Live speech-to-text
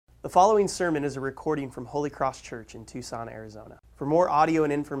The following sermon is a recording from Holy Cross Church in Tucson, Arizona. For more audio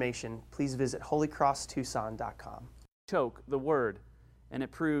and information, please visit holycrosstucson.com. Choke the word, and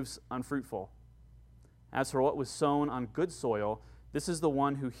it proves unfruitful. As for what was sown on good soil, this is the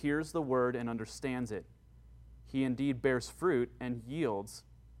one who hears the word and understands it. He indeed bears fruit and yields,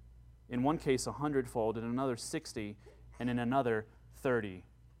 in one case 100-fold, in another 60, and in another 30.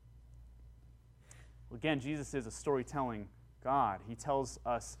 Again, Jesus is a storytelling God. He tells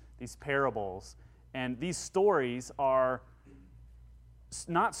us these parables, and these stories are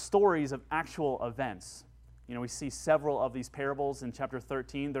not stories of actual events. You know, we see several of these parables in chapter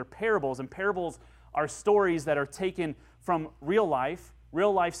 13. They're parables, and parables are stories that are taken from real life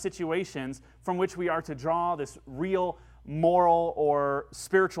situations from which we are to draw this real moral or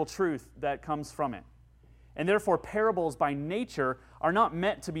spiritual truth that comes from it. And therefore, parables by nature are not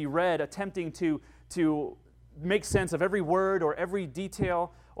meant to be read attempting to make sense of every word or every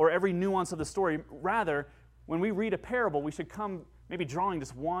detail or every nuance of the story. Rather, when we read a parable, we should come maybe drawing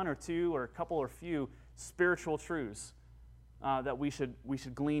just one or two or a couple or few spiritual truths that we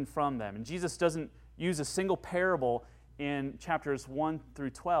should glean from them. And Jesus doesn't use a single parable in chapters 1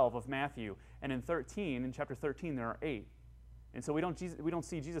 through 12 of Matthew. And in chapter 13, there are 8. And so we don't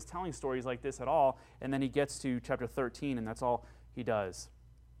see Jesus telling stories like this at all. And then he gets to chapter 13, and that's all he does.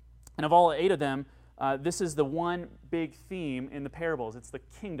 And of all 8 of them, this is the one big theme in the parables. It's the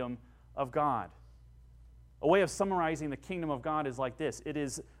kingdom of God. A way of summarizing the kingdom of God is like this. It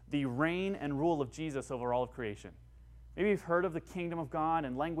is the reign and rule of Jesus over all of creation. Maybe you've heard of the kingdom of God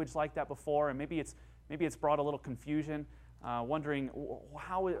and language like that before, and maybe it's brought a little confusion, wondering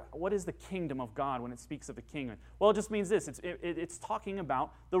what is the kingdom of God when it speaks of the kingdom? Well, it just means this. It's talking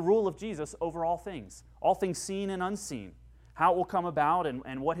about the rule of Jesus over all things seen and unseen, how it will come about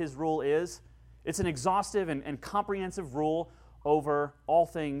and what his rule is. It's an exhaustive and comprehensive rule over all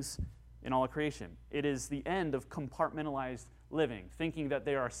things in all of creation. It is the end of compartmentalized living, thinking that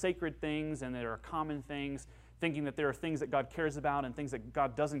there are sacred things and there are common things, thinking that there are things that God cares about and things that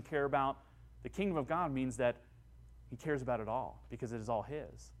God doesn't care about. The kingdom of God means that he cares about it all because it is all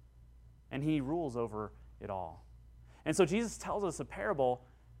his. And he rules over it all. And so Jesus tells us a parable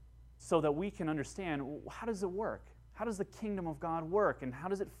so that we can understand, how does it work? How does the kingdom of God work? And how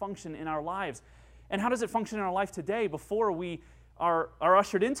does it function in our lives? And how does it function in our life today before we are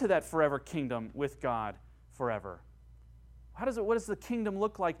ushered into that forever kingdom with God forever? What does the kingdom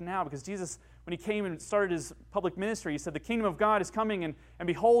look like now? Because Jesus, when he came and started his public ministry, he said, the kingdom of God is coming, and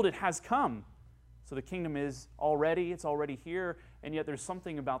behold, it has come. So the kingdom is already, it's already here, and yet there's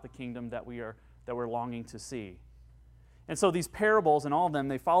something about the kingdom that we're longing to see. And so these parables and all of them,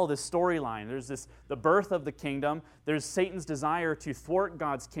 they follow this storyline. There's the birth of the kingdom. There's Satan's desire to thwart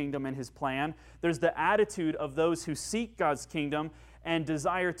God's kingdom and his plan. There's the attitude of those who seek God's kingdom and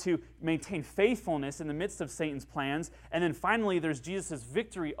desire to maintain faithfulness in the midst of Satan's plans. And then finally, there's Jesus'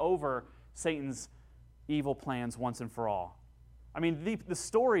 victory over Satan's evil plans once and for all. I mean, the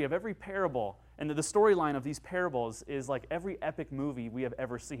story of every parable and the storyline of these parables is like every epic movie we have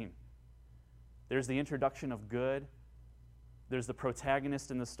ever seen. There's the introduction of good. There's the protagonist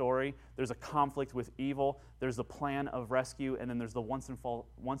in the story. There's a conflict with evil. There's the plan of rescue. And then there's the once and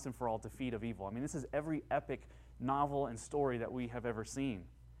for all defeat of evil. I mean, this is every epic novel and story that we have ever seen.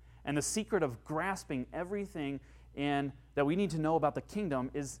 And the secret of grasping everything that we need to know about the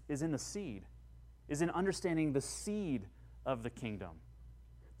kingdom is in the seed, is in understanding the seed of the kingdom.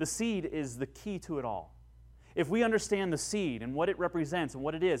 The seed is the key to it all. If we understand the seed and what it represents and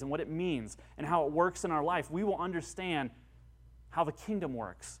what it is and what it means and how it works in our life, we will understand how the kingdom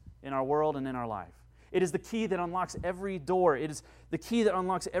works in our world and in our life. It is the key that unlocks every door. It is the key that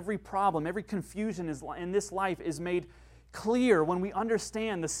unlocks every problem. Every confusion in this life is made clear when we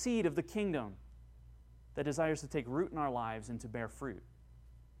understand the seed of the kingdom that desires to take root in our lives and to bear fruit.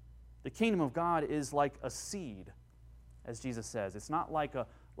 The kingdom of God is like a seed, as Jesus says. It's not like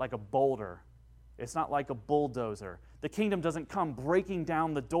a boulder. It's not like a bulldozer. The kingdom doesn't come breaking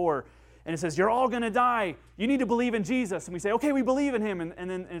down the door and it says, you're all going to die. You need to believe in Jesus. And we say, okay, we believe in him. And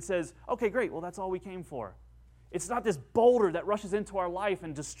then it says, okay, great. Well, that's all we came for. It's not this boulder that rushes into our life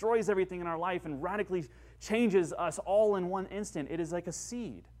and destroys everything in our life and radically changes us all in one instant. It is like a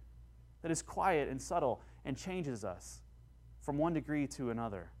seed that is quiet and subtle and changes us from one degree to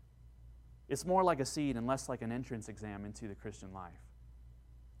another. It's more like a seed and less like an entrance exam into the Christian life.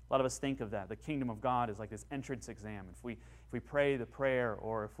 A lot of us think of that. The kingdom of God is like this entrance exam. If we pray the prayer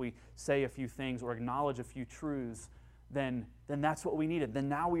or if we say a few things or acknowledge a few truths, then that's what we needed. Then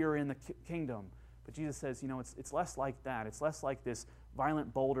now we are in the kingdom. But Jesus says, it's less like that. It's less like this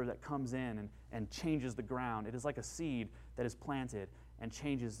violent boulder that comes in and changes the ground. It is like a seed that is planted and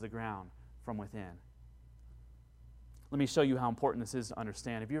changes the ground from within. Let me show you how important this is to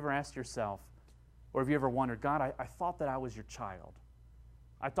understand. Have you ever asked yourself, or have you ever wondered, God, I thought that I was your child.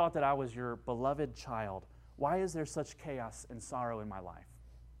 I thought that I was your beloved child. Why is there such chaos and sorrow in my life?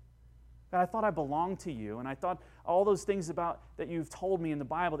 God, I thought I belonged to you, and I thought all those things about that you've told me in the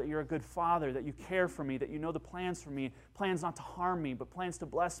Bible, that you're a good father, that you care for me, that you know the plans for me, plans not to harm me, but plans to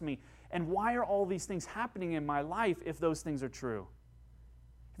bless me. And why are all these things happening in my life if those things are true?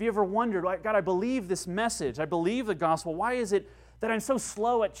 Have you ever wondered, God, I believe this message, I believe the gospel, why is it that I'm so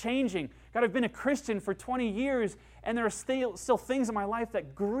slow at changing? God, I've been a Christian for 20 years, and there are still things in my life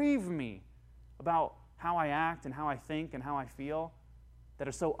that grieve me about how I act and how I think and how I feel that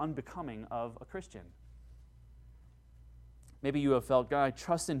are so unbecoming of a Christian. Maybe you have felt, God, I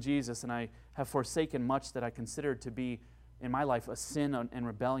trust in Jesus, and I have forsaken much that I considered to be in my life a sin and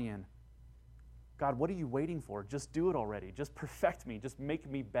rebellion. God, what are you waiting for? Just do it already. Just perfect me. Just make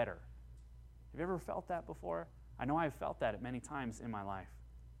me better. Have you ever felt that before? I know I've felt that at many times in my life.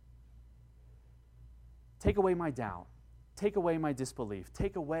 Take away my doubt. Take away my disbelief.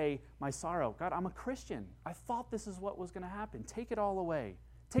 Take away my sorrow. God, I'm a Christian. I thought this is what was going to happen. Take it all away.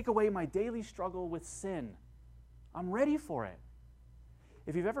 Take away my daily struggle with sin. I'm ready for it.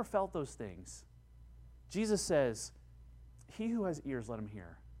 If you've ever felt those things, Jesus says, he who has ears, let him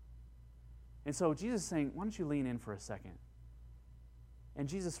hear. And so Jesus is saying, why don't you lean in for a second? And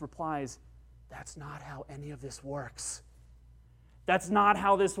Jesus replies, that's not how any of this works. That's not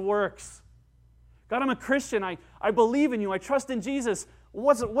how this works. God, I'm a Christian. I believe in you. I trust in Jesus.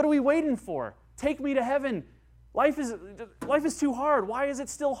 What are we waiting for? Take me to heaven. Life is too hard. Why is it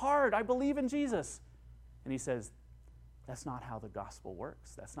still hard? I believe in Jesus. And he says, that's not how the gospel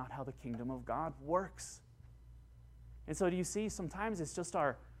works. That's not how the kingdom of God works. And so do you see, sometimes it's just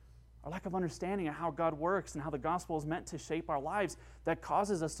our lack of understanding of how God works and how the gospel is meant to shape our lives that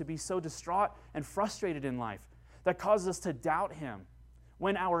causes us to be so distraught and frustrated in life, that causes us to doubt him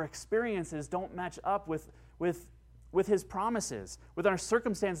when our experiences don't match up with his promises, with our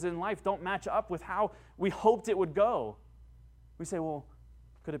circumstances in life don't match up with how we hoped it would go. We say, well,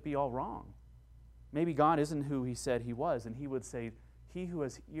 could it be all wrong? Maybe God isn't who he said he was, and he would say, he who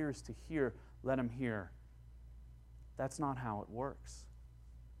has ears to hear, let him hear. That's not how it works.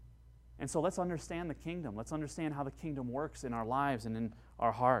 And so let's understand the kingdom. Let's understand how the kingdom works in our lives and in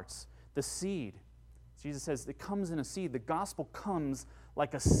our hearts. The seed, Jesus says, it comes in a seed. The gospel comes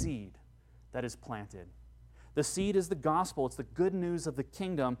like a seed that is planted. The seed is the gospel. It's the good news of the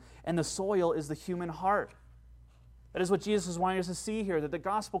kingdom, and the soil is the human heart. That is what Jesus is wanting us to see here, that the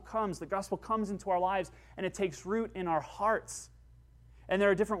gospel comes into our lives, and it takes root in our hearts. And there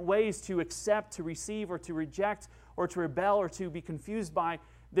are different ways to accept, to receive, or to reject, or to rebel, or to be confused by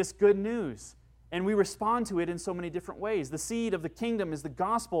this good news. And we respond to it in so many different ways. The seed of the kingdom is the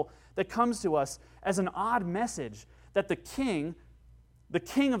gospel that comes to us as an odd message that the king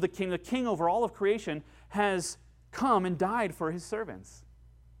of the king, the king over all of creation, has come and died for his servants.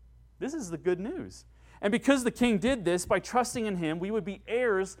 This is the good news. And because the king did this, by trusting in him, we would be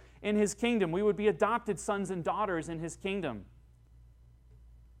heirs in his kingdom. We would be adopted sons and daughters in his kingdom.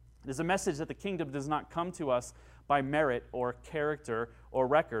 It is a message that the kingdom does not come to us by merit or character or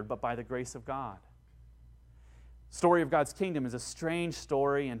record, but by the grace of God. The story of God's kingdom is a strange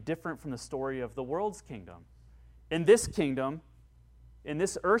story and different from the story of the world's kingdom. In this kingdom, in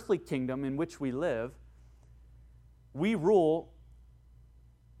this earthly kingdom in which we live, we rule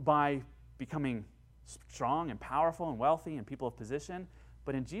by becoming strong and powerful and wealthy and people of position.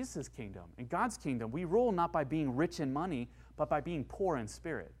 But in Jesus' kingdom, in God's kingdom, we rule not by being rich in money, but by being poor in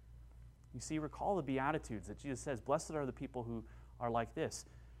spirit. You see, recall the Beatitudes that Jesus says, blessed are the people who are like this.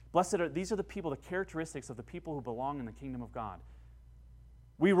 These are the people, the characteristics of the people who belong in the kingdom of God.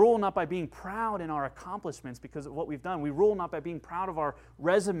 We rule not by being proud in our accomplishments because of what we've done. We rule not by being proud of our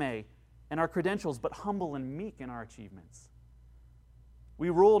resume and our credentials, but humble and meek in our achievements. We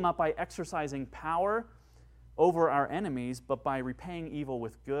rule not by exercising power over our enemies, but by repaying evil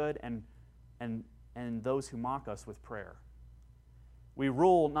with good and those who mock us with prayer. We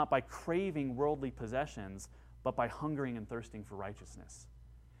rule not by craving worldly possessions, but by hungering and thirsting for righteousness.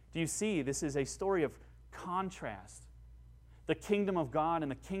 Do you see, this is a story of contrast. The kingdom of God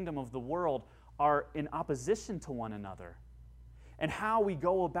and the kingdom of the world are in opposition to one another. And how we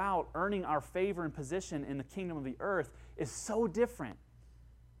go about earning our favor and position in the kingdom of the earth is so different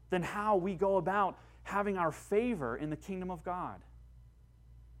than how we go about having our favor in the kingdom of God.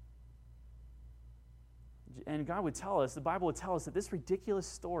 And God would tell us, the Bible would tell us that this ridiculous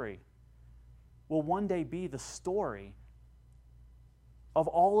story will one day be the story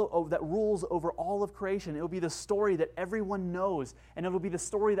that rules over all of creation. It will be the story that everyone knows, and it will be the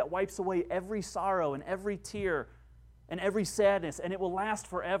story that wipes away every sorrow and every tear and every sadness, and it will last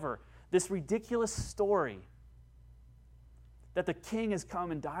forever. This ridiculous story that the king has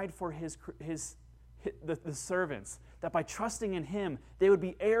come and died for the servants, that by trusting in him, they would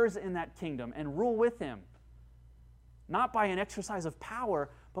be heirs in that kingdom and rule with him, not by an exercise of power,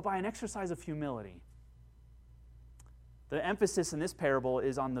 but by an exercise of humility. The emphasis in this parable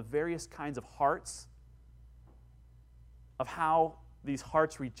is on the various kinds of hearts, of how these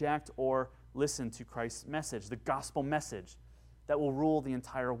hearts reject or listen to Christ's message, the gospel message that will rule the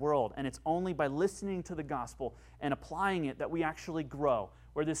entire world. And it's only by listening to the gospel and applying it that we actually grow,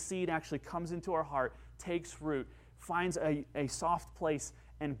 where this seed actually comes into our heart, takes root, finds a soft place,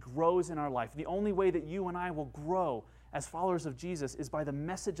 and grows in our life. The only way that you and I will grow as followers of Jesus is by the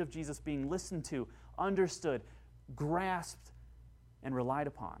message of Jesus being listened to, understood, grasped, and relied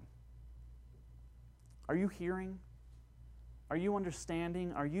upon. Are you hearing? Are you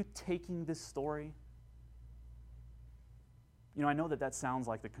understanding? Are you taking this story? You know, I know that sounds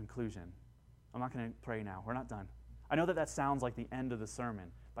like the conclusion. I'm not going to pray now. We're not done. I know that sounds like the end of the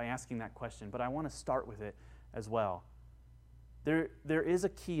sermon by asking that question, but I want to start with it as well. There is a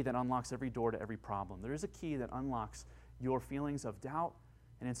key that unlocks every door to every problem. There is a key that unlocks your feelings of doubt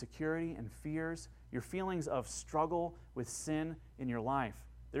and insecurity and fears, your feelings of struggle with sin in your life.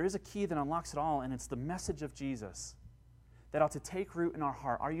 There is a key that unlocks it all, and it's the message of Jesus that ought to take root in our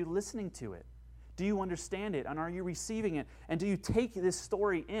heart. Are you listening to it? Do you understand it? And are you receiving it? And do you take this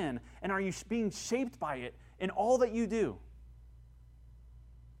story in? And are you being shaped by it in all that you do?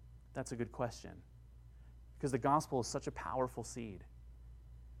 That's a good question. Because the gospel is such a powerful seed.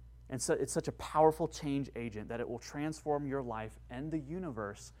 And so it's such a powerful change agent that it will transform your life and the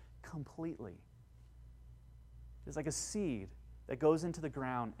universe completely. It's like a seed that goes into the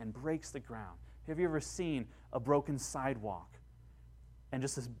ground and breaks the ground. Have you ever seen a broken sidewalk and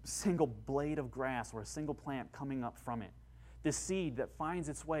just a single blade of grass or a single plant coming up from it? This seed that finds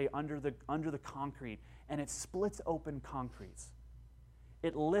its way under the concrete, and it splits open concretes.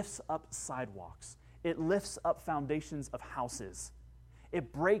 It lifts up sidewalks. It lifts up foundations of houses.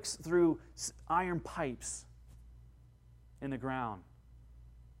 It breaks through iron pipes in the ground.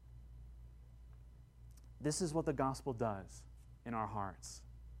 This is what the gospel does in our hearts.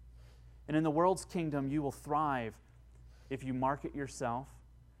 And in the world's kingdom, you will thrive if you market yourself,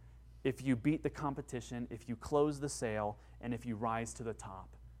 if you beat the competition, if you close the sale, and if you rise to the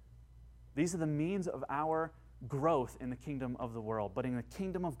top. These are the means of our growth in the kingdom of the world. But in the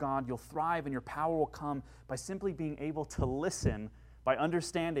kingdom of God, you'll thrive and your power will come by simply being able to listen, by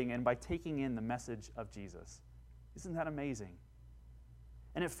understanding, and by taking in the message of Jesus. Isn't that amazing?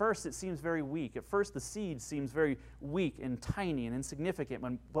 And at first, it seems very weak. At first, the seed seems very weak and tiny and insignificant,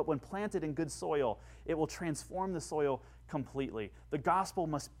 but when planted in good soil, it will transform the soil completely. The gospel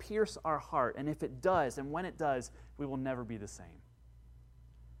must pierce our heart, and if it does, and when it does, we will never be the same.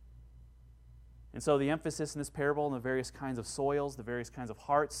 And so the emphasis in this parable on the various kinds of soils, the various kinds of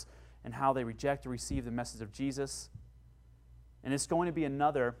hearts, and how they reject or receive the message of Jesus. And it's going to be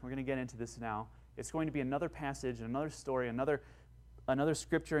we're going to get into this now, it's going to be another passage, another story, another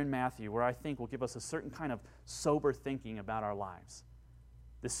scripture in Matthew where I think will give us a certain kind of sober thinking about our lives.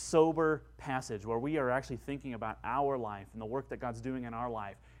 This sober passage where we are actually thinking about our life and the work that God's doing in our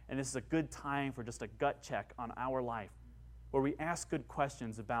life. And this is a good time for just a gut check on our life, where we ask good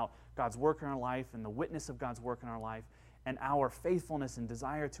questions about God's work in our life and the witness of God's work in our life and our faithfulness and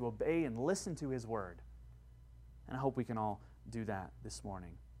desire to obey and listen to His word. And I hope we can all do that this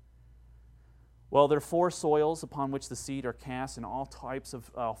morning. Well, there are 4 soils upon which the seed are cast, and all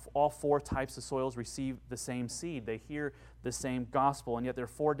 4 types of soils receive the same seed. They hear the same gospel, and yet there are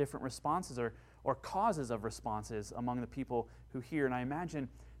 4 different responses or causes of responses among the people who hear. And I imagine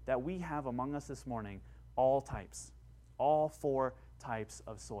that we have among us this morning all 4 types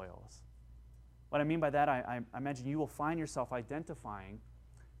of soils. What I mean by that, I imagine you will find yourself identifying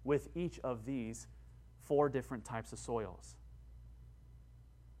with each of these 4 different types of soils.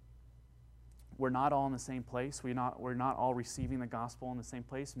 We're not all in the same place. We're not all receiving the gospel in the same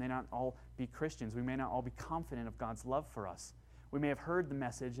place. We may not all be Christians. We may not all be confident of God's love for us. We may have heard the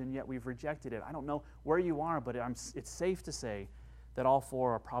message, and yet we've rejected it. I don't know where you are, but it's safe to say that all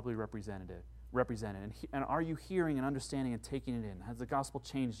 4 are probably represented. And are you hearing and understanding and taking it in? Has the gospel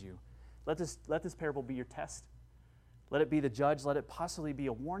changed you? Let this parable be your test. Let it be the judge. Let it possibly be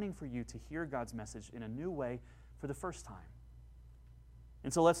a warning for you to hear God's message in a new way for the first time.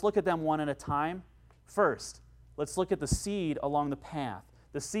 And so let's look at them one at a time. First, let's look at the seed along the path.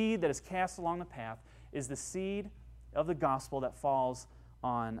 The seed that is cast along the path is the seed of the gospel that falls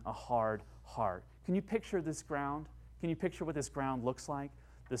on a hard heart. Can you picture this ground? Can you picture what this ground looks like?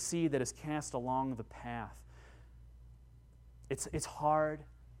 The seed that is cast along the path. It's hard.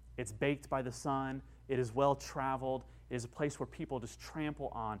 It's baked by the sun. It is well traveled. It is a place where people just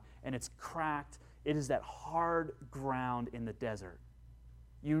trample on, and it's cracked. It is that hard ground in the desert.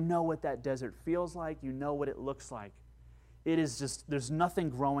 You know what that desert feels like. You know what it looks like. It is just, there's nothing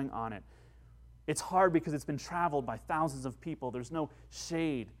growing on it. It's hard because it's been traveled by thousands of people. There's no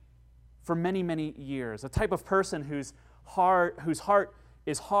shade for many, many years. A type of person whose heart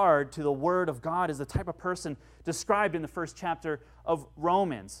is hard to the Word of God is the type of person described in the first chapter of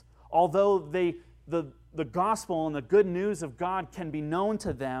Romans. Although the gospel and the good news of God can be known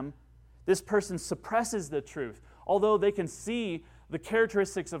to them, this person suppresses the truth. Although they can see the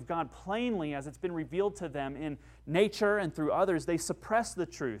characteristics of God plainly as it's been revealed to them in nature and through others, they suppress the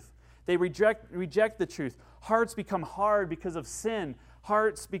truth. They reject the truth. Hearts become hard because of sin.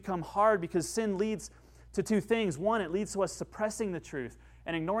 Hearts become hard because sin leads to two things. One, it leads to us suppressing the truth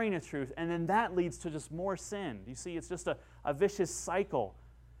and ignoring the truth, and then that leads to just more sin. You see, it's just a vicious cycle.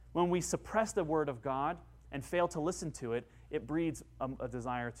 When we suppress the Word of God and fail to listen to it, it breeds a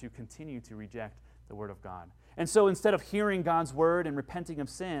desire to continue to reject the Word of God. And so instead of hearing God's Word and repenting of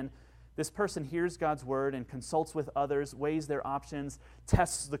sin, this person hears God's Word and consults with others, weighs their options,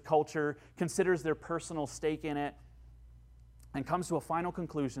 tests the culture, considers their personal stake in it, and comes to a final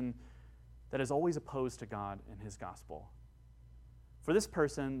conclusion that is always opposed to God and His gospel. For this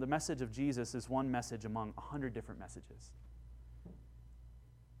person, the message of Jesus is one message among 100 different messages.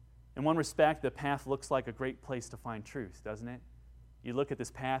 In one respect, the path looks like a great place to find truth, doesn't it? You look at this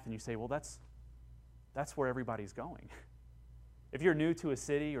path and you say, well, that's where everybody's going. If you're new to a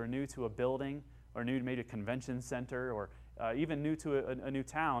city or new to a building or new to maybe a convention center or even new to a new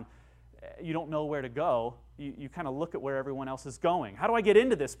town, you don't know where to go. You kind of look at where everyone else is going. How do I get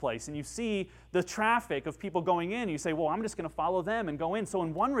into this place? And you see the traffic of people going in. You say, well, I'm just going to follow them and go in. So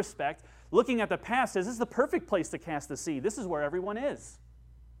in one respect, looking at the path says, this is the perfect place to cast the seed. This is where everyone is.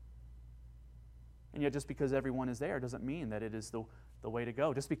 And yet just because everyone is there doesn't mean that it is the way to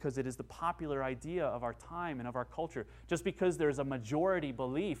go. Just because it is the popular idea of our time and of our culture, just because there's a majority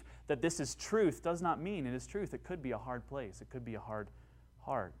belief that this is truth does not mean it is truth. It could be a hard place. It could be a hard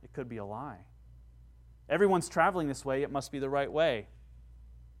heart. It could be a lie. Everyone's traveling this way. It must be the right way.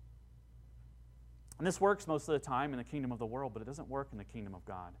 And this works most of the time in the kingdom of the world, but it doesn't work in the kingdom of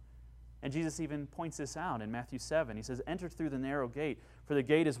God. And Jesus even points this out in Matthew 7. He says, enter through the narrow gate, for the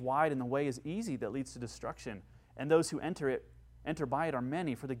gate is wide and the way is easy that leads to destruction. And those who enter by it are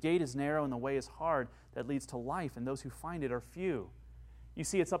many, for the gate is narrow and the way is hard that leads to life, and those who find it are few. You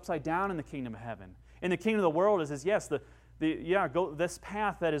see, it's upside down in the kingdom of heaven. In the kingdom of the world, it says, yes, this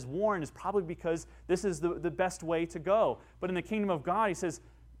path that is worn is probably because this is the best way to go. But in the kingdom of God, he says,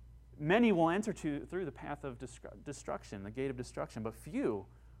 many will enter through the path of destruction, the gate of destruction, but few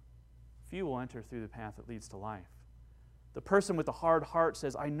will enter through the path that leads to life. The person with the hard heart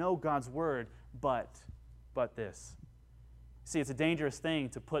says, I know God's word, but this. See, it's a dangerous thing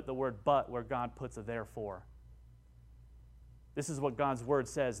to put the word but where God puts a therefore. This is what God's word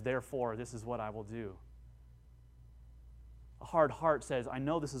says, therefore this is what I will do. A hard heart says, I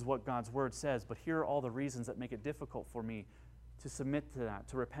know this is what God's word says, but here are all the reasons that make it difficult for me to submit to that,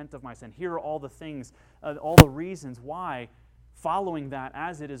 to repent of my sin. Here are all the things, all the reasons why following that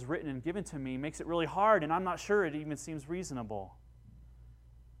as it is written and given to me makes it really hard, and I'm not sure it even seems reasonable.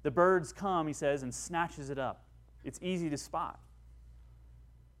 The birds come, he says, and snatches it up. It's easy to spot.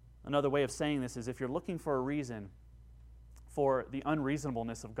 Another way of saying this is if you're looking for a reason for the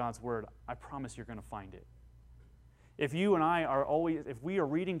unreasonableness of God's word, I promise you're going to find it. If you and I are if we are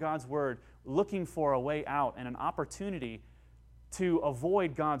reading God's word looking for a way out and an opportunity to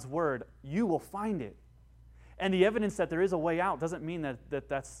avoid God's word, you will find it. And the evidence that there is a way out doesn't mean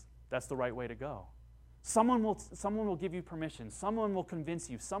that's the right way to go. Someone will give you permission. Someone will convince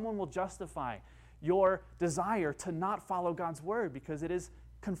you. Someone will justify your desire to not follow God's word because it is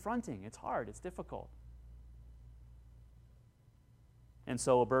confronting. It's hard. It's difficult. And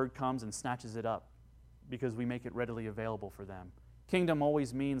so a bird comes and snatches it up because we make it readily available for them. Kingdom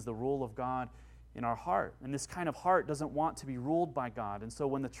always means the rule of God in our heart. And this kind of heart doesn't want to be ruled by God. And so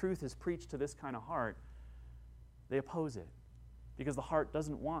when the truth is preached to this kind of heart, they oppose it because the heart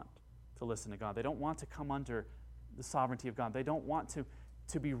doesn't want to listen to God. They don't want to come under the sovereignty of God. They don't want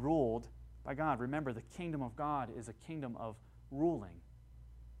to be ruled by God. Remember, the kingdom of God is a kingdom of ruling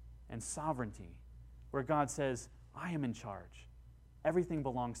and sovereignty, where God says, I am in charge. Everything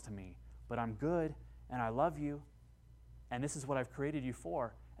belongs to me, but I'm good and I love you, and this is what I've created you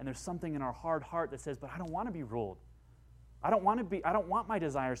for. And there's something in our hard heart that says, but I don't want to be ruled. I don't want my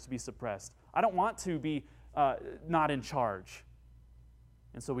desires to be suppressed. I don't want to be not in charge.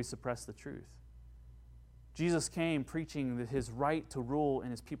 And so we suppress the truth. Jesus came preaching his right to rule in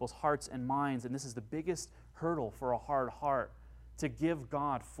his people's hearts and minds, and this is the biggest hurdle for a hard heart, to give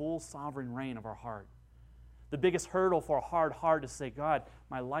God full sovereign reign of our heart. The biggest hurdle for a hard heart is to say, God,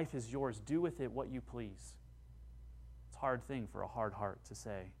 my life is yours. Do with it what you please. It's a hard thing for a hard heart to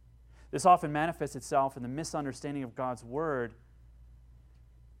say. This often manifests itself in the misunderstanding of God's word.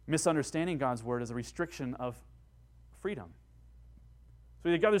 Misunderstanding God's word is a restriction of freedom. So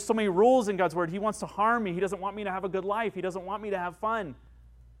there's so many rules in God's word. He wants to harm me. He doesn't want me to have a good life. He doesn't want me to have fun.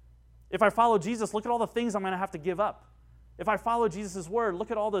 If I follow Jesus, look at all the things I'm going to have to give up. If I follow Jesus' word, look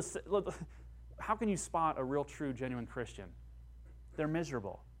at all this. How can you spot a real, true, genuine Christian? They're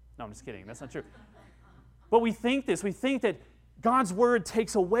miserable. No, I'm just kidding. That's not true. But we think this. We think that God's word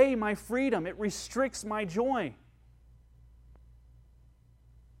takes away my freedom. It restricts my joy.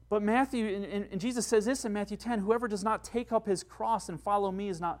 But and Jesus says this in Matthew 10, whoever does not take up his cross and follow me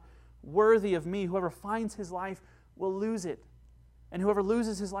is not worthy of me. Whoever finds his life will lose it. And whoever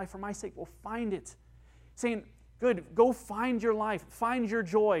loses his life for my sake will find it. Saying, good, go find your life, find your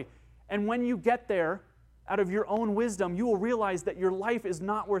joy. And when you get there, out of your own wisdom, you will realize that your life is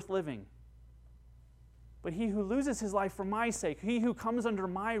not worth living. But he who loses his life for my sake, he who comes under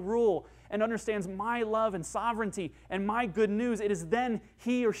my rule and understands my love and sovereignty and my good news, it is then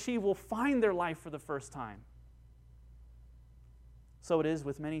he or she will find their life for the first time. So it is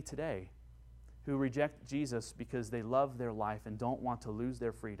with many today who reject Jesus because they love their life and don't want to lose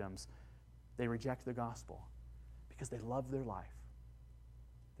their freedoms. They reject the gospel because they love their life.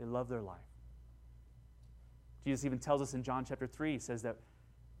 They love their life. Jesus even tells us in John chapter 3, he says that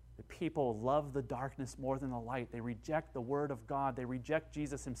the people love the darkness more than the light. They reject the word of God. They reject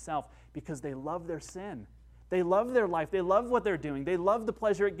Jesus himself because they love their sin. They love their life. They love what they're doing. They love the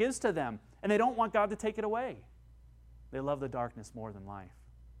pleasure it gives to them. And they don't want God to take it away. They love the darkness more than life.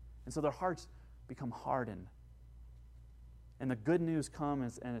 And so their hearts become hardened. And the good news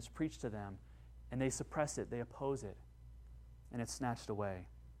comes and it's preached to them. And they suppress it. They oppose it. And it's snatched away.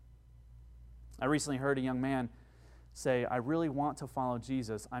 I recently heard a young man say, I really want to follow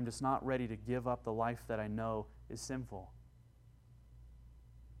Jesus. I'm just not ready to give up the life that I know is sinful.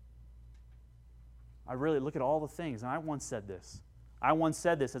 I really look at all the things, and I once said this. I once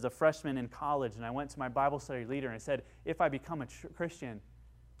said this as a freshman in college, and I went to my Bible study leader and I said, if I become a Christian,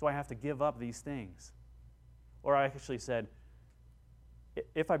 do I have to give up these things? Or I actually said,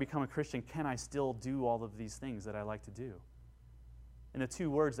 if I become a Christian, can I still do all of these things that I like to do? And the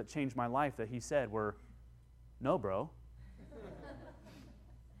two words that changed my life that he said were, no, bro.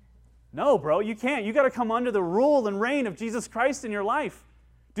 No, bro, you can't. You got to come under the rule and reign of Jesus Christ in your life.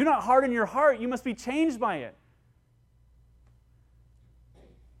 Do not harden your heart. You must be changed by it.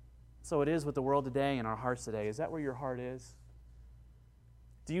 So it is with the world today and our hearts today. Is that where your heart is?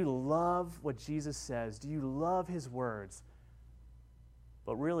 Do you love what Jesus says? Do you love his words?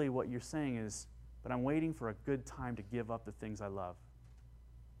 But really what you're saying is, but I'm waiting for a good time to give up the things I love.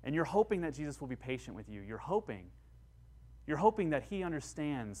 And you're hoping that Jesus will be patient with you. You're hoping that he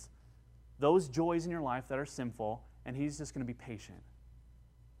understands those joys in your life that are sinful, and he's just going to be patient.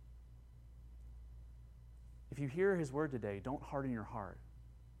 If you hear his word today, don't harden your heart.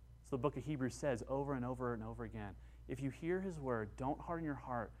 So the book of Hebrews says over and over and over again, if you hear his word, don't harden your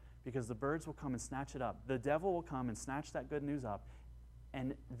heart, because the birds will come and snatch it up. The devil will come and snatch that good news up,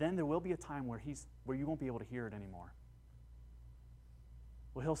 and then there will be a time where you won't be able to hear it anymore.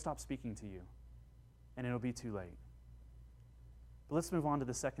 Well, he'll stop speaking to you, and it'll be too late. But let's move on to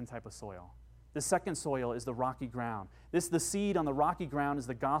the second type of soil. The second soil is the rocky ground. The seed on the rocky ground is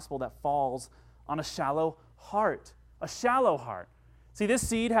the gospel that falls on a shallow heart. A shallow heart. See, this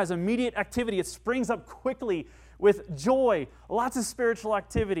seed has immediate activity. It springs up quickly with joy, lots of spiritual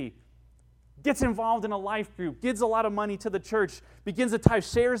activity. Gets involved in a life group, gives a lot of money to the church, begins to tithe,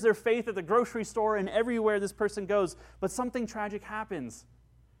 shares their faith at the grocery store and everywhere this person goes. But something tragic happens.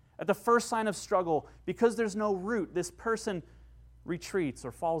 At the first sign of struggle, because there's no root, this person retreats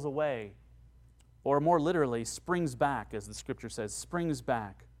or falls away, or more literally, springs back, as the scripture says, springs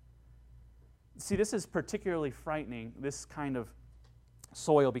back. See, this is particularly frightening, this kind of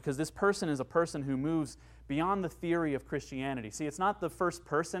soil, because this person is a person who moves beyond the theory of Christianity. See, it's not the first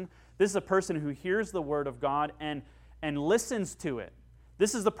person. This is a person who hears the word of God and listens to it.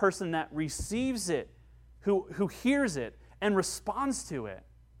 This is the person that receives it, who hears it and responds to it.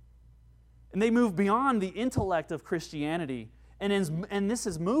 And they move beyond the intellect of Christianity, and this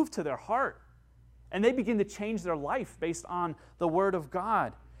is moved to their heart. And they begin to change their life based on the Word of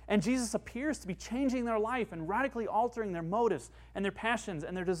God. And Jesus appears to be changing their life and radically altering their motives and their passions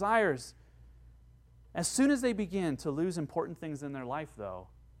and their desires. As soon as they begin to lose important things in their life, though,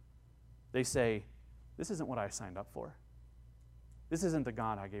 they say, this isn't what I signed up for. This isn't the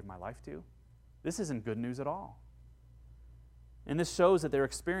God I gave my life to. This isn't good news at all. And this shows that their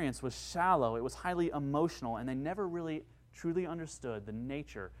experience was shallow, it was highly emotional, and they never really truly understood the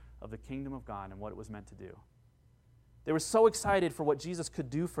nature of the kingdom of God and what it was meant to do. They were so excited for what Jesus could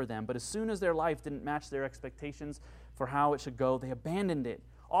do for them, but as soon as their life didn't match their expectations for how it should go, they abandoned it,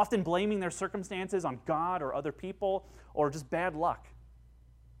 often blaming their circumstances on God or other people or just bad luck.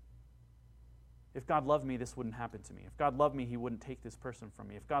 If God loved me, this wouldn't happen to me. If God loved me, He wouldn't take this person from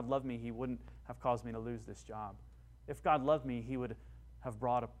me. If God loved me, He wouldn't have caused me to lose this job. If God loved me, He would have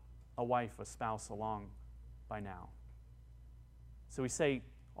brought a wife, a spouse along by now. So we say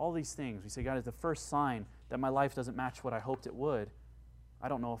all these things. We say, God, is the first sign that my life doesn't match what I hoped it would. I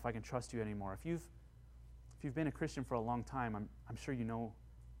don't know if I can trust you anymore. If you've been a Christian for a long time, I'm sure you know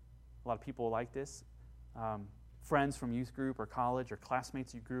a lot of people like this. Friends from youth group or college or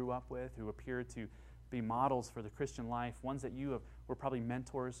classmates you grew up with who appeared to be models for the Christian life, ones that were probably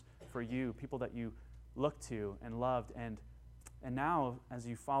mentors for you, people that you looked to and loved. And now, as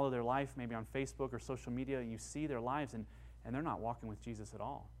you follow their life, maybe on Facebook or social media, you see their lives and they're not walking with Jesus at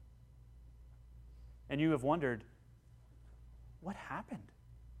all. And you have wondered, what happened?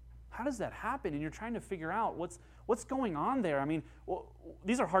 How does that happen? And you're trying to figure out what's going on there. I mean,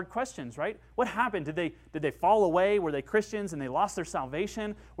 these are hard questions, right? What happened? Did they fall away? Were they Christians and they lost their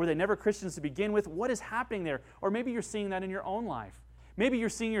salvation? Were they never Christians to begin with? What is happening there? Or maybe you're seeing that in your own life. Maybe you're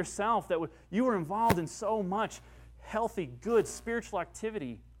seeing yourself that you were involved in so much healthy, good, spiritual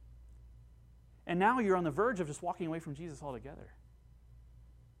activity. And now you're on the verge of just walking away from Jesus altogether.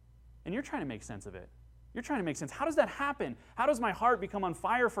 And you're trying to make sense of it. You're trying to make sense. How does that happen? How does my heart become on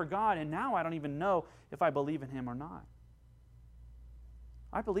fire for God, and now I don't even know if I believe in Him or not?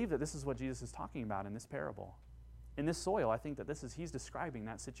 I believe that this is what Jesus is talking about in this parable. In this soil, I think that He's describing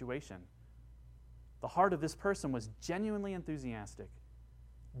that situation. The heart of this person was genuinely enthusiastic,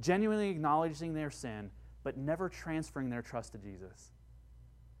 genuinely acknowledging their sin, but never transferring their trust to Jesus.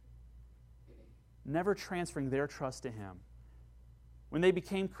 Never transferring their trust to Him. When they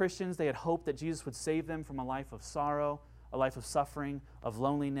became Christians, they had hoped that Jesus would save them from a life of sorrow, a life of suffering, of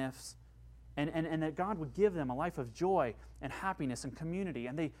loneliness, and that God would give them a life of joy and happiness and community.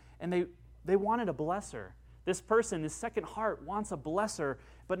 And they wanted a blesser. This person, this second heart, wants a blesser,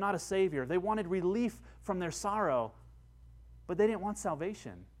 but not a savior. They wanted relief from their sorrow, but they didn't want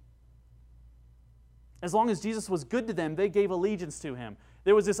salvation. As long as Jesus was good to them, they gave allegiance to Him.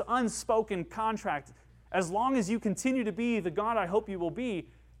 There was this unspoken contract. As long as you continue to be the God I hope you will be,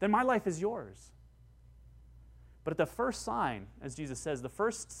 then my life is yours. But at the first sign, as Jesus says, the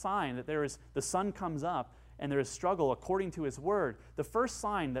first sign that the sun comes up and there is struggle according to His word, the first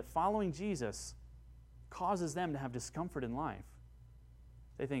sign that following Jesus causes them to have discomfort in life,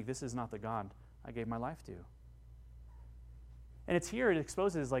 they think, this is not the God I gave my life to. And it's here it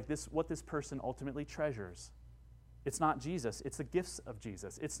exposes what this person ultimately treasures. It's not Jesus, it's the gifts of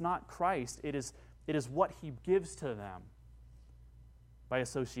Jesus. It's not Christ, it is what He gives to them by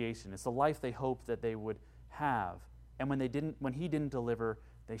association. It's the life they hoped that they would have. And when He didn't deliver,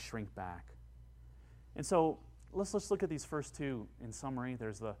 they shrink back. And so let's look at these first two in summary.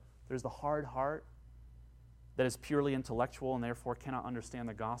 There's the hard heart that is purely intellectual and therefore cannot understand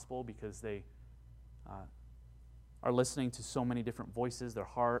the gospel because they are listening to so many different voices. Their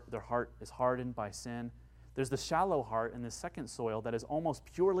heart is hardened by sin. There's the shallow heart in the second soil that is almost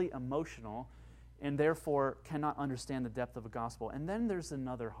purely emotional and therefore cannot understand the depth of the gospel. And then there's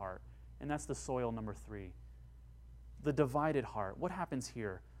another heart, and that's the soil number 3. The divided heart. What happens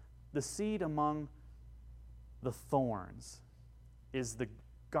here? The seed among the thorns is the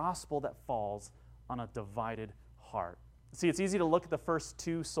gospel that falls on a divided heart. See, it's easy to look at the first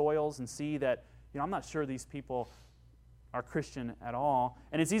two soils and see that, I'm not sure these people are Christian at all.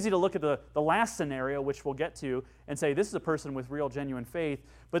 And it's easy to look at the last scenario, which we'll get to, and say, this is a person with real, genuine faith.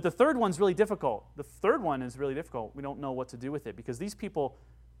 But the third one's really difficult. The third one is really difficult. We don't know what to do with it because these people,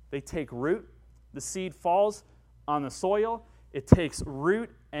 they take root. The seed falls on the soil. It takes root,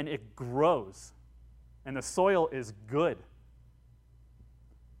 and it grows. And the soil is good.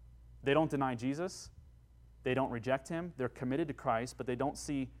 They don't deny Jesus. They don't reject Him. They're committed to Christ, but we don't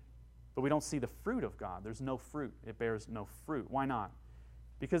see the fruit of God. There's no fruit. It bears no fruit. Why not?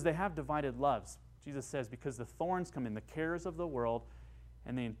 Because they have divided loves. Jesus says, because the thorns come in, the cares of the world,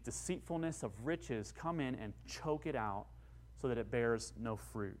 and the deceitfulness of riches come in and choke it out so that it bears no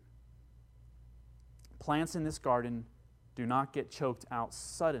fruit. Plants in this garden do do not get choked out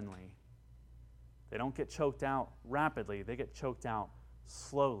suddenly. They don't get choked out rapidly. They get choked out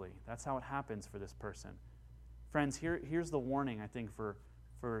slowly. That's how it happens for this person. Friends, here's the warning, I think, for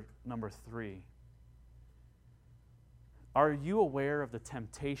number 3. Are you aware of the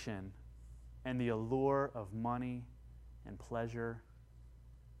temptation and the allure of money and pleasure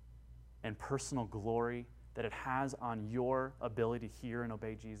and personal glory that it has on your ability to hear and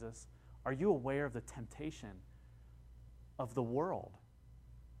obey Jesus? Are you aware of the temptation of the world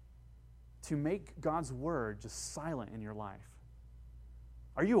to make God's word just silent in your life?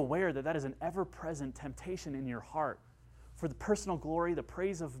 Are you aware that that is an ever-present temptation in your heart for the personal glory, the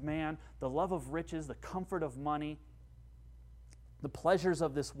praise of man, the love of riches, the comfort of money, the pleasures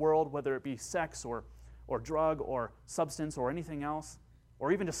of this world, whether it be sex or drug or substance or anything else,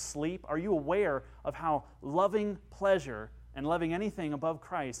 or even just sleep? Are you aware of how loving pleasure and loving anything above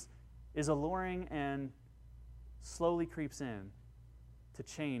Christ is alluring and slowly creeps in to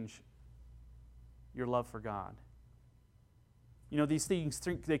change your love for God? You know, these things,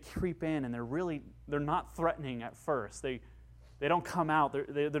 they creep in, and they're not threatening at first. They don't come out.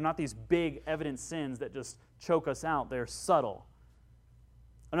 They're not these big, evident sins that just choke us out. They're subtle.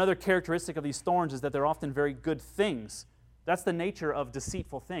 Another characteristic of these thorns is that they're often very good things. That's the nature of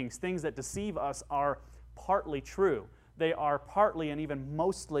deceitful things. Things that deceive us are partly true. They are partly and even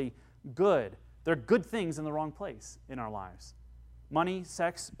mostly good. They're good things in the wrong place in our lives. Money,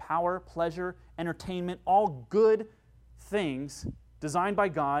 sex, power, pleasure, entertainment, all good things designed by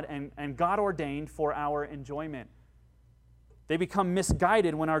God and God ordained for our enjoyment. They become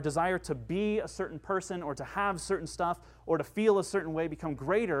misguided when our desire to be a certain person or to have certain stuff or to feel a certain way become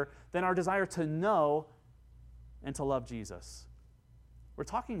greater than our desire to know and to love Jesus. We're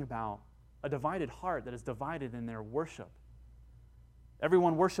talking about a divided heart that is divided in their worship.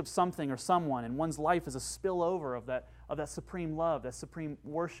 Everyone worships something or someone, and one's life is a spillover of that supreme love, that supreme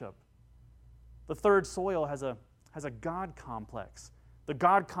worship. The third soil has a God complex. The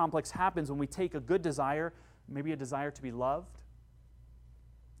God complex happens when we take a good desire, maybe a desire to be loved,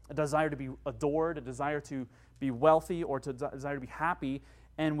 a desire to be adored, a desire to be wealthy, or to desire to be happy,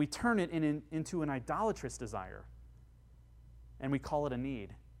 and we turn it into an idolatrous desire. And we call it a need.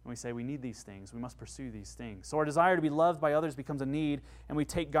 And we say we need these things. We must pursue these things. So our desire to be loved by others becomes a need, and we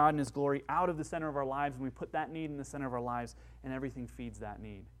take God and His glory out of the center of our lives, and we put that need in the center of our lives, and everything feeds that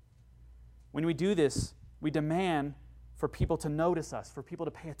need. When we do this, we demand for people to notice us, for people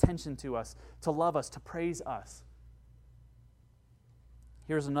to pay attention to us, to love us, to praise us.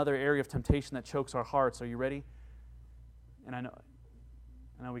 Here's another area of temptation that chokes our hearts. Are you ready? And I know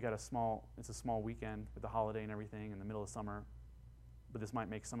it's a small weekend with the holiday and everything in the middle of summer, but this might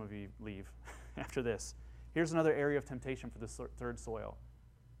make some of you leave after this. Here's another area of temptation for this third soil,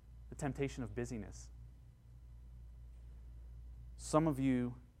 the temptation of busyness. Some of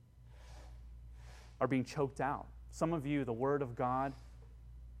you are being choked out. Some of you, the Word of God,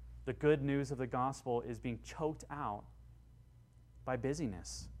 the good news of the gospel is being choked out by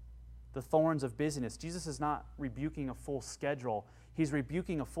busyness, the thorns of busyness. Jesus is not rebuking a full schedule. He's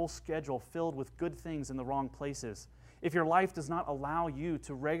rebuking a full schedule filled with good things in the wrong places. If your life does not allow you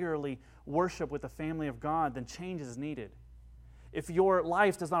to regularly worship with the family of God, then change is needed. If your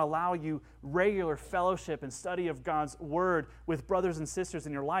life does not allow you regular fellowship and study of God's Word with brothers and sisters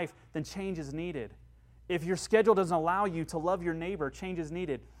in your life, then change is needed. If your schedule doesn't allow you to love your neighbor, change is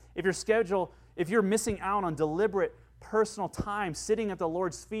needed. If you're missing out on deliberate personal time sitting at the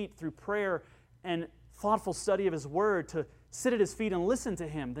Lord's feet through prayer and thoughtful study of His Word, to sit at His feet and listen to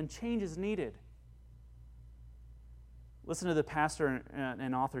Him, then change is needed. Listen to the pastor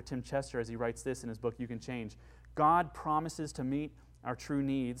and author Tim Chester as he writes this in his book, You Can Change. God promises to meet our true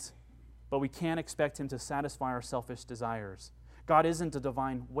needs, but we can't expect Him to satisfy our selfish desires. God isn't a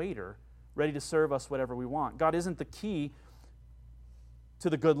divine waiter ready to serve us whatever we want. God isn't the key to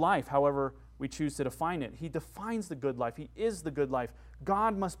the good life, however we choose to define it. He defines the good life. He is the good life.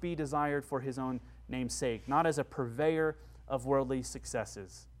 God must be desired for His own name's sake, not as a purveyor of worldly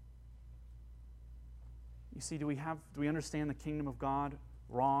successes. You see, do we understand the kingdom of God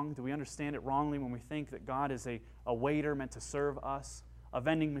wrong? Do we understand it wrongly when we think that God is a waiter meant to serve us, a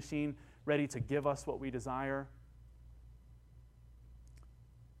vending machine ready to give us what we desire?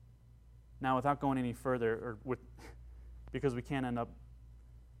 Now, without going any further, because we can't end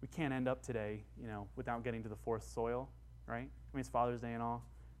up today, without getting to the fourth soil, right? I mean, it's Father's Day and all,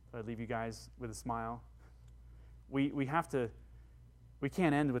 so I leave you guys with a smile. We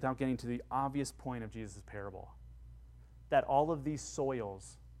can't end without getting to the obvious point of Jesus' parable, that all of these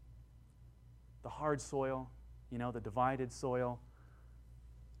soils, the hard soil, the divided soil,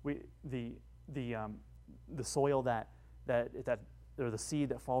 the soil that or the seed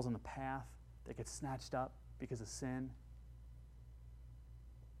that falls on the path that gets snatched up because of sin.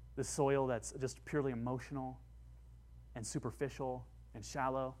 The soil that's just purely emotional and superficial and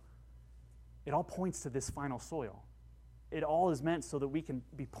shallow. It all points to this final soil. It all is meant so that we can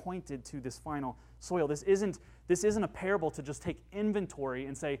be pointed to this final soil. This isn't a parable to just take inventory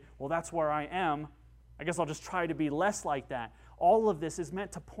and say, well, that's where I am. I guess I'll just try to be less like that. All of this is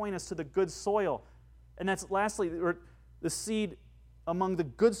meant to point us to the good soil. And that's lastly, the seed among the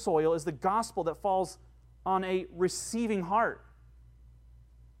good soil is the gospel that falls on a receiving heart.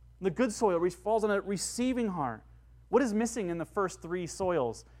 The good soil falls on a receiving heart. What is missing in the first three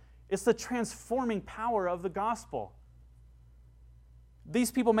soils? It's the transforming power of the gospel.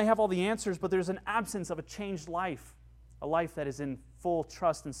 These people may have all the answers, but there's an absence of a changed life, a life that is in full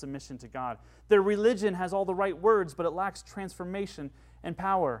trust and submission to God. Their religion has all the right words, but it lacks transformation and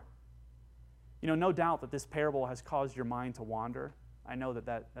power. No doubt that this parable has caused your mind to wander. I know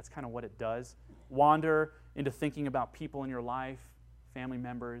that's kind of what it does. Wander into thinking about people in your life, family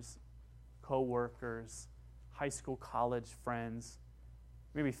members, co-workers, high school, college friends,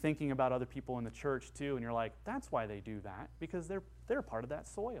 maybe thinking about other people in the church too, and you're like, that's why they do that, because they're part of that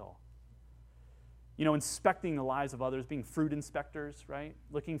soil. Inspecting the lives of others, being fruit inspectors, right?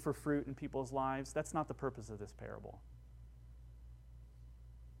 Looking for fruit in people's lives. That's not the purpose of this parable.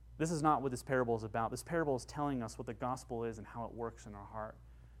 This is not what this parable is about. This parable is telling us what the gospel is and how it works in our heart,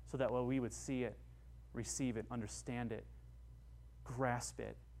 so that way we would see it, receive it, understand it, grasp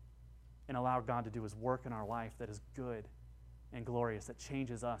it, and allow God to do His work in our life that is good and glorious, that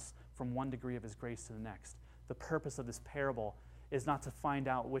changes us from one degree of His grace to the next. The purpose of this parable is not to find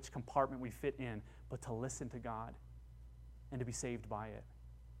out which compartment we fit in, but to listen to God and to be saved by it.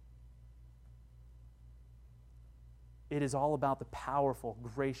 It is all about the powerful,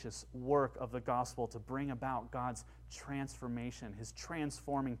 gracious work of the gospel to bring about God's transformation, His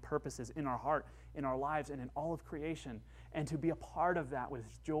transforming purposes in our heart, in our lives, and in all of creation, and to be a part of that with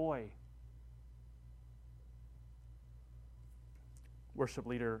joy. Worship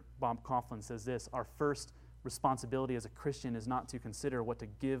leader Bob Coughlin says this: our first responsibility as a Christian is not to consider what to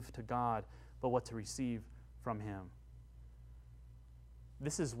give to God, but what to receive from Him.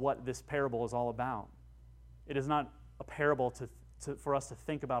 This is what this parable is all about. It is not a parable for us to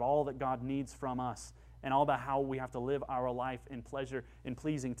think about all that God needs from us and all about how we have to live our life in pleasure and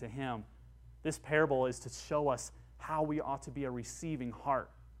pleasing to Him. This parable is to show us how we ought to be a receiving heart,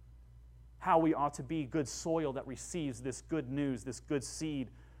 how we ought to be good soil that receives this good news, this good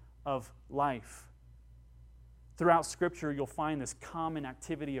seed of life. Throughout Scripture, you'll find this common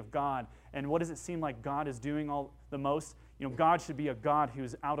activity of God. And what does it seem like God is doing all the most? God should be a God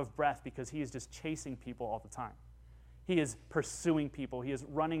who's out of breath because He is just chasing people all the time. He is pursuing people. He is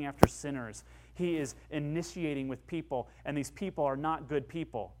running after sinners. He is initiating with people, and these people are not good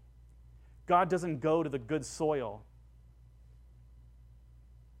people. God doesn't go to the good soil.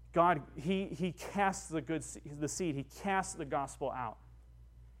 God, He casts the seed. He casts the gospel out.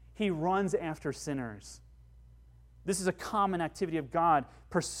 He runs after sinners. This is a common activity of God,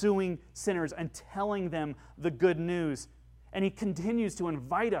 pursuing sinners and telling them the good news. And He continues to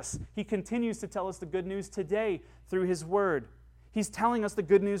invite us. He continues to tell us the good news today through His Word. He's telling us the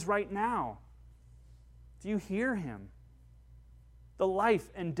good news right now. Do you hear Him? The life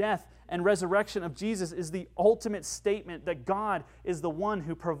and death and resurrection of Jesus is the ultimate statement that God is the one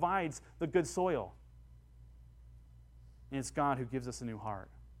who provides the good soil. And it's God who gives us a new heart.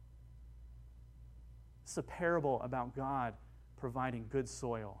 It's a parable about God providing good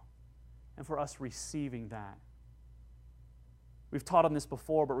soil and for us receiving that. We've taught on this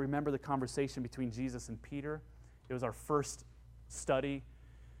before, but remember the conversation between Jesus and Peter. It was our first study,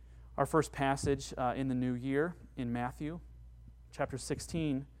 our first passage in the new year in Matthew chapter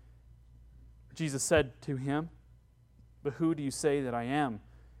 16. Jesus said to him, "But who do you say that I am?"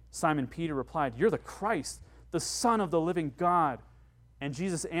 Simon Peter replied, "You're the Christ, the Son of the living God." And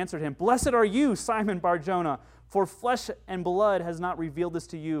Jesus answered him, "Blessed are you, Simon Bar-Jonah, for flesh and blood has not revealed this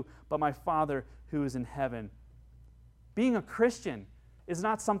to you, but my Father who is in heaven." Being a Christian is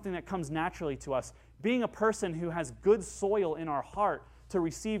not something that comes naturally to us. Being a person who has good soil in our heart to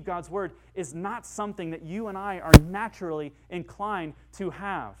receive God's word is not something that you and I are naturally inclined to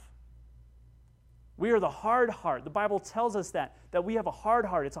have. We are the hard heart. The Bible tells us that we have a hard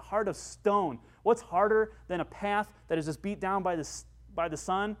heart. It's a heart of stone. What's harder than a path that is just beat down by the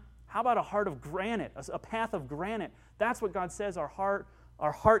sun? How about a heart of granite, a path of granite? That's what God says our heart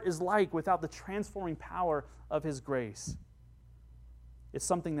is like without the transforming power of His grace. It's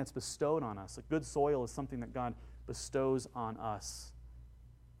something that's bestowed on us. A good soil is something that God bestows on us.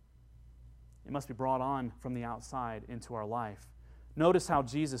 It must be brought on from the outside into our life. Notice how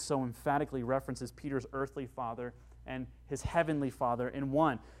Jesus so emphatically references Peter's earthly father and his heavenly Father in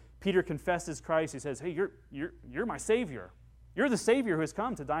one. Peter confesses Christ. He says, hey, you're my Savior. You're the Savior who has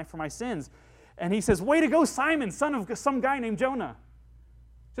come to die for my sins. And he says, way to go, Simon, son of some guy named Jonah.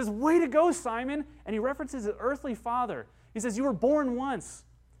 He says, way to go, Simon. And he references his earthly father. He says, you were born once.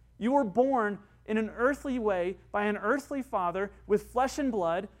 You were born in an earthly way by an earthly father with flesh and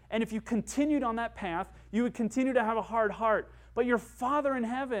blood. And if you continued on that path, you would continue to have a hard heart. But your Father in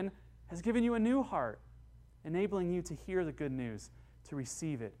heaven has given you a new heart, enabling you to hear the good news, to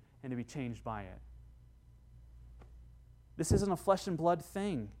receive it, and to be changed by it. This isn't a flesh and blood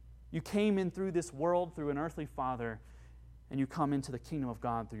thing. You came in through this world through an earthly father, and you come into the kingdom of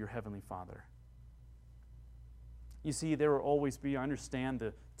God through your heavenly Father. You see, there will always be, I understand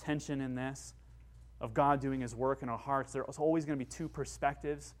the tension in this, of God doing His work in our hearts. There's always going to be two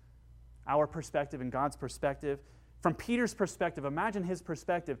perspectives, our perspective and God's perspective. From Peter's perspective, imagine his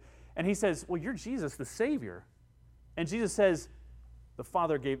perspective, and he says, well, you're Jesus, the Savior. And Jesus says, the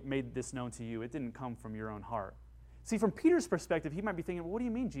Father made this known to you. It didn't come from your own heart. See, from Peter's perspective, he might be thinking, well, what do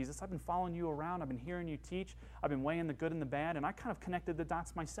you mean, Jesus? I've been following you around. I've been hearing you teach. I've been weighing the good and the bad, and I kind of connected the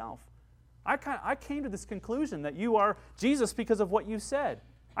dots myself. I came to this conclusion that you are Jesus because of what you said.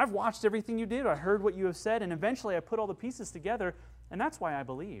 I've watched everything you did. I heard what you have said, and eventually I put all the pieces together, and that's why I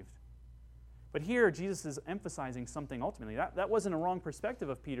believed. But here, Jesus is emphasizing something ultimately. That wasn't a wrong perspective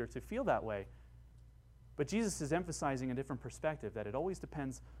of Peter to feel that way. But Jesus is emphasizing a different perspective, that it always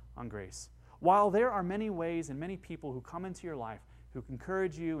depends on grace. While there are many ways and many people who come into your life who can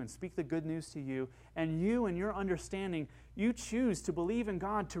encourage you and speak the good news to you, and you and your understanding, you choose to believe in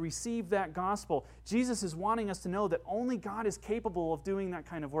God to receive that gospel. Jesus is wanting us to know that only God is capable of doing that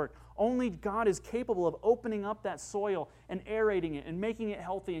kind of work. Only God is capable of opening up that soil and aerating it and making it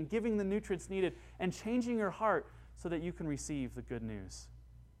healthy and giving the nutrients needed and changing your heart so that you can receive the good news.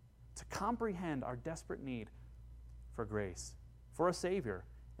 To comprehend our desperate need for grace, for a Savior,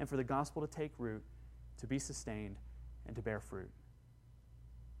 and for the gospel to take root, to be sustained, and to bear fruit.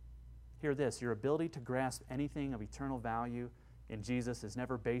 Hear this, your ability to grasp anything of eternal value in Jesus is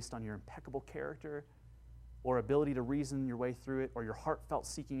never based on your impeccable character or ability to reason your way through it or your heartfelt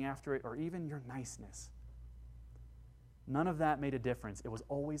seeking after it or even your niceness. None of that made a difference. It was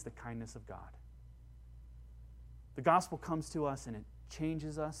always the kindness of God. The gospel comes to us and it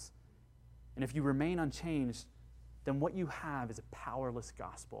changes us. And if you remain unchanged, then what you have is a powerless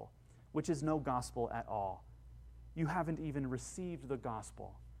gospel, which is no gospel at all. You haven't even received the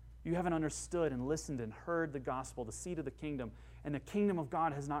gospel. You haven't understood and listened and heard the gospel, the seed of the kingdom, and the kingdom of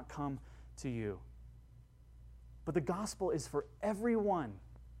God has not come to you. But the gospel is for everyone.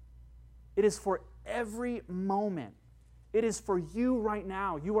 It is for every moment. It is for you right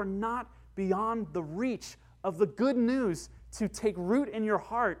now. You are not beyond the reach of the good news to take root in your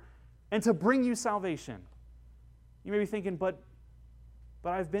heart and to bring you salvation. You may be thinking, but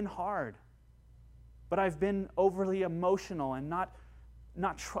I've been hard. But I've been overly emotional and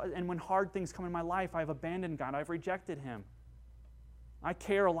and when hard things come in my life, I've abandoned God. I've rejected Him. I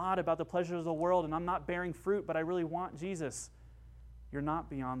care a lot about the pleasures of the world, and I'm not bearing fruit, but I really want Jesus. You're not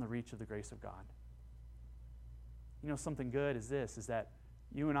beyond the reach of the grace of God. You know, something good is this, is that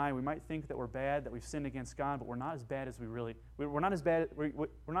you and I, we might think that we're bad, that we've sinned against God, but we're not as bad as we're not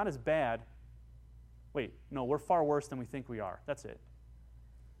as bad. Wait, no, we're far worse than we think we are. That's it.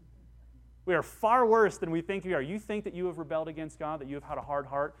 We are far worse than we think we are. You think that you have rebelled against God, that you have had a hard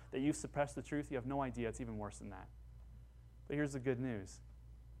heart, that you've suppressed the truth. You have no idea. It's even worse than that. But here's the good news.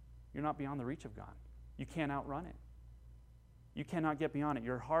 You're not beyond the reach of God. You can't outrun it. You cannot get beyond it.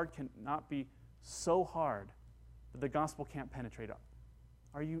 Your heart cannot be so hard that the gospel can't penetrate up.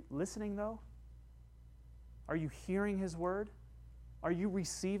 Are you listening, though? Are you hearing His word? Are you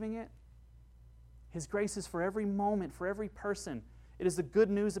receiving it? His grace is for every moment, for every person. It is the good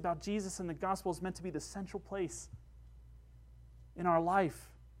news about Jesus, and the gospel is meant to be the central place in our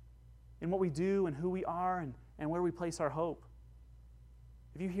life, in what we do and who we are and where we place our hope.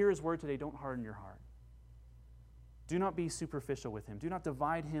 If you hear His word today, don't harden your heart. Do not be superficial with Him. Do not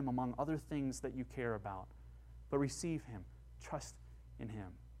divide Him among other things that you care about, but receive Him. Trust in Him.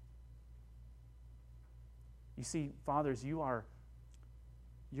 You see, fathers, you're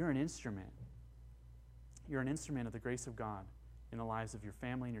an instrument. You're an instrument of the grace of God in the lives of your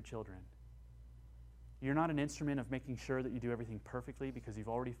family and your children. You're not an instrument of making sure that you do everything perfectly because you've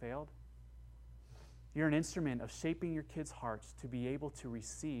already failed. You're an instrument of shaping your kids' hearts to be able to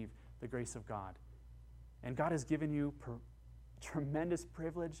receive the grace of God. And God has given you tremendous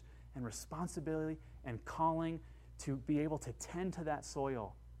privilege and responsibility and calling to be able to tend to that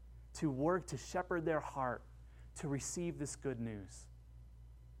soil, to work to shepherd their heart to receive this good news.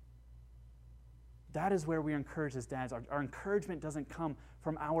 That is where we are encouraged as dads. Our encouragement doesn't come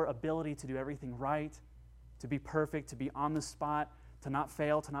from our ability to do everything right, to be perfect, to be on the spot, to not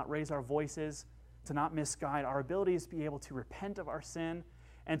fail, to not raise our voices, to not misguide. Our ability is to be able to repent of our sin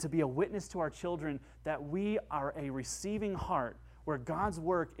and to be a witness to our children that we are a receiving heart where God's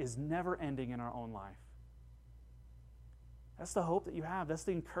work is never ending in our own life. That's the hope that you have. That's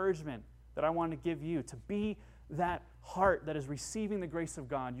the encouragement that I want to give you, to be that heart that is receiving the grace of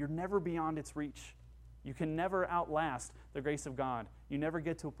God. You're never beyond its reach. You can never outlast the grace of God. You never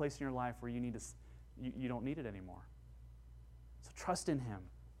get to a place in your life where you don't need it anymore. So trust in Him.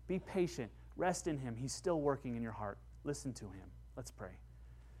 Be patient. Rest in Him. He's still working in your heart. Listen to Him. Let's pray.